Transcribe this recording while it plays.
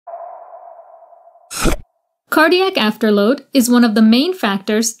Cardiac afterload is one of the main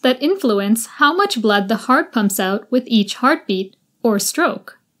factors that influence how much blood the heart pumps out with each heartbeat or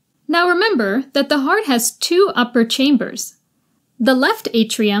stroke. Now remember that the heart has two upper chambers. The left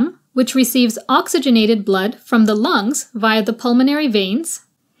atrium, which receives oxygenated blood from the lungs via the pulmonary veins,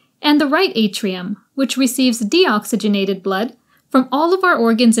 and the right atrium, which receives deoxygenated blood from all of our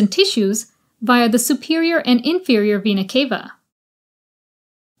organs and tissues via the superior and inferior vena cava.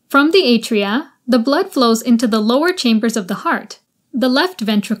 From the atria, the blood flows into the lower chambers of the heart, the left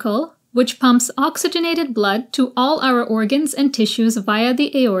ventricle, which pumps oxygenated blood to all our organs and tissues via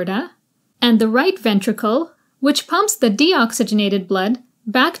the aorta, and the right ventricle, which pumps the deoxygenated blood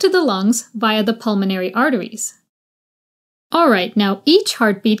back to the lungs via the pulmonary arteries. Alright, now each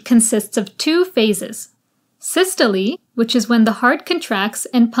heartbeat consists of two phases. Systole, which is when the heart contracts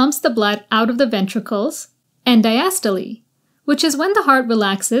and pumps the blood out of the ventricles, and diastole, which is when the heart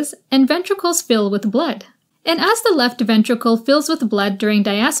relaxes and ventricles fill with blood. And as the left ventricle fills with blood during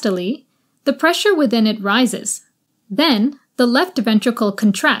diastole, the pressure within it rises. Then, the left ventricle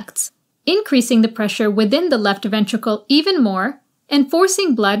contracts, increasing the pressure within the left ventricle even more and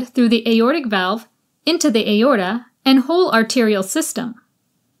forcing blood through the aortic valve into the aorta and whole arterial system.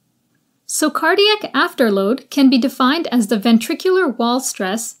 So cardiac afterload can be defined as the ventricular wall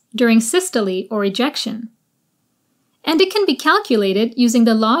stress during systole or ejection. And it can be calculated using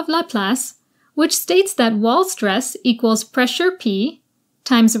the law of Laplace, which states that wall stress equals pressure P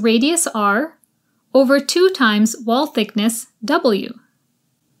times radius R over 2 times wall thickness W.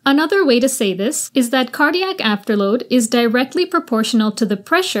 Another way to say this is that cardiac afterload is directly proportional to the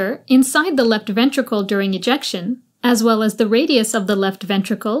pressure inside the left ventricle during ejection, as well as the radius of the left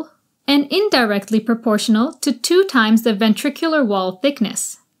ventricle, and indirectly proportional to 2 times the ventricular wall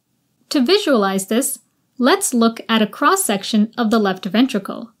thickness. To visualize this, let's look at a cross-section of the left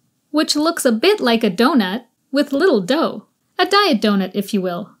ventricle, which looks a bit like a donut with little dough, a diet donut if you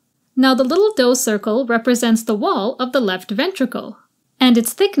will. Now the little dough circle represents the wall of the left ventricle, and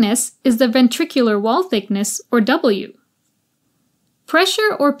its thickness is the ventricular wall thickness, or W.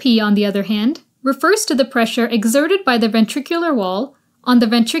 Pressure, or P, on the other hand, refers to the pressure exerted by the ventricular wall on the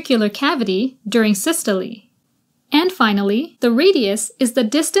ventricular cavity during systole. And finally, the radius is the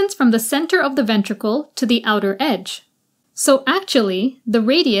distance from the center of the ventricle to the outer edge. So actually, the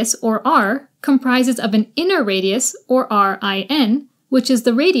radius, or R, comprises of an inner radius, or RIN, which is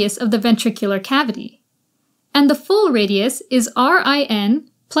the radius of the ventricular cavity. And the full radius is RIN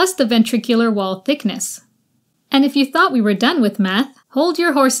plus the ventricular wall thickness. And if you thought we were done with math, hold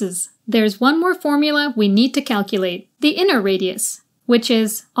your horses. There's one more formula we need to calculate, the inner radius, which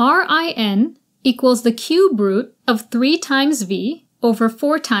is RIN equals the cube root of 3 times V over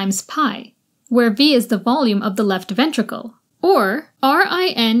 4 times pi, where V is the volume of the left ventricle, or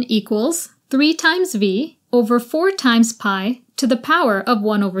RIN equals 3 times V over 4 times pi to the power of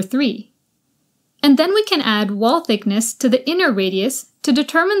 1 over 3. And then we can add wall thickness to the inner radius to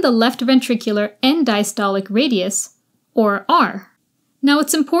determine the left ventricular end diastolic radius, or R. Now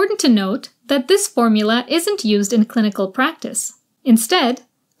it's important to note that this formula isn't used in clinical practice. Instead,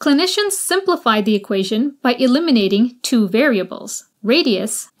 clinicians simplify the equation by eliminating 2 variables,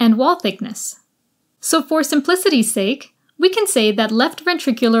 radius and wall thickness. So for simplicity's sake, we can say that left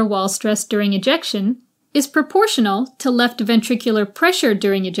ventricular wall stress during ejection is proportional to left ventricular pressure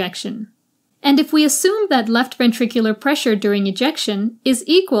during ejection. And if we assume that left ventricular pressure during ejection is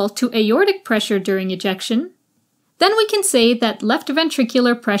equal to aortic pressure during ejection, then we can say that left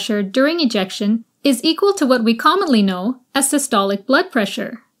ventricular pressure during ejection is equal to what we commonly know as systolic blood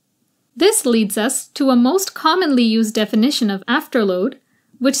pressure. This leads us to a most commonly used definition of afterload,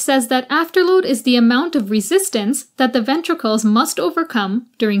 which says that afterload is the amount of resistance that the ventricles must overcome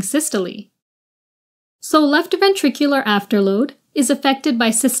during systole. So left ventricular afterload is affected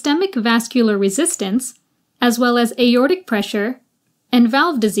by systemic vascular resistance, as well as aortic pressure and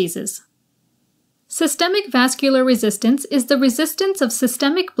valve diseases. Systemic vascular resistance is the resistance of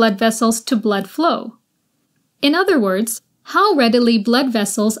systemic blood vessels to blood flow. In other words, how readily blood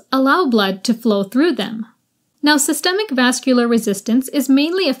vessels allow blood to flow through them. Now, systemic vascular resistance is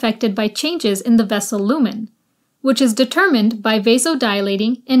mainly affected by changes in the vessel lumen, which is determined by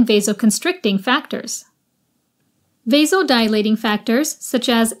vasodilating and vasoconstricting factors. Vasodilating factors such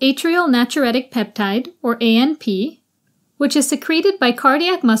as atrial natriuretic peptide, or ANP, which is secreted by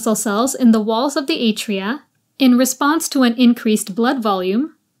cardiac muscle cells in the walls of the atria in response to an increased blood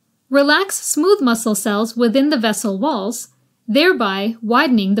volume, relax smooth muscle cells within the vessel walls, thereby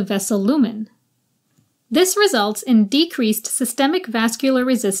widening the vessel lumen. This results in decreased systemic vascular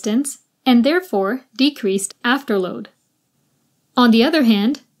resistance and therefore decreased afterload. On the other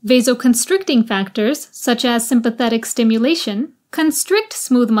hand, Vasoconstricting factors, such as sympathetic stimulation, constrict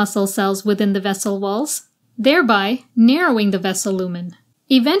smooth muscle cells within the vessel walls, thereby narrowing the vessel lumen.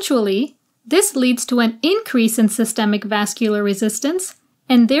 Eventually, this leads to an increase in systemic vascular resistance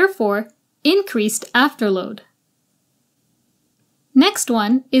and therefore increased afterload. Next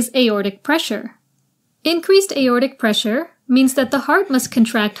one is aortic pressure. Increased aortic pressure means that the heart must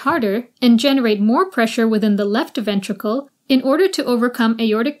contract harder and generate more pressure within the left ventricle in order to overcome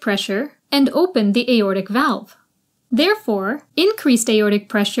aortic pressure and open the aortic valve. Therefore, increased aortic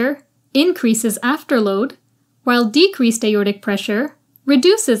pressure increases afterload, while decreased aortic pressure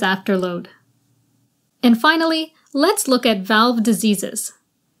reduces afterload. And finally, let's look at valve diseases.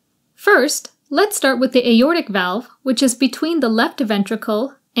 First, let's start with the aortic valve, which is between the left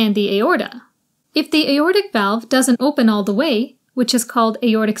ventricle and the aorta. If the aortic valve doesn't open all the way, which is called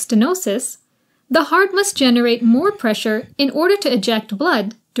aortic stenosis, the heart must generate more pressure in order to eject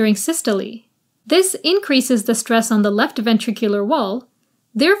blood during systole. This increases the stress on the left ventricular wall,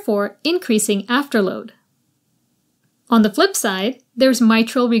 therefore increasing afterload. On the flip side, there's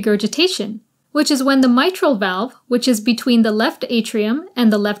mitral regurgitation, which is when the mitral valve, which is between the left atrium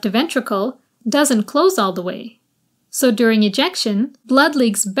and the left ventricle, doesn't close all the way. So during ejection, blood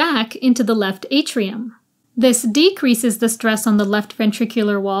leaks back into the left atrium. This decreases the stress on the left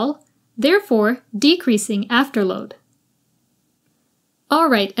ventricular wall, therefore decreasing afterload.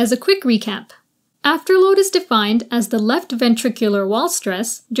 Alright, as a quick recap, afterload is defined as the left ventricular wall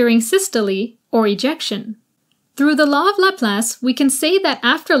stress during systole or ejection. Through the law of Laplace, we can say that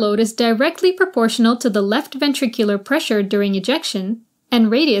afterload is directly proportional to the left ventricular pressure during ejection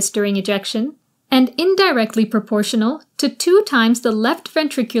and radius during ejection, and indirectly proportional to 2 times the left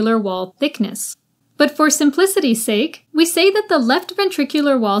ventricular wall thickness. But for simplicity's sake, we say that the left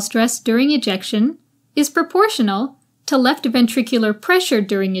ventricular wall stress during ejection is proportional to left ventricular pressure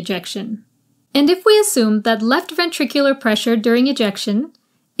during ejection. And if we assume that left ventricular pressure during ejection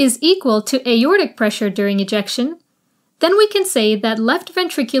is equal to aortic pressure during ejection, then we can say that left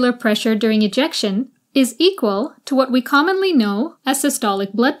ventricular pressure during ejection is equal to what we commonly know as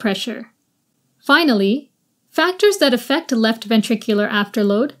systolic blood pressure. Finally, factors that affect left ventricular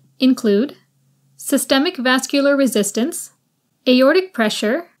afterload include systemic vascular resistance, aortic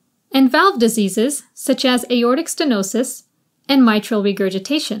pressure, and valve diseases such as aortic stenosis and mitral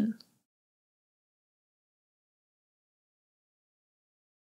regurgitation.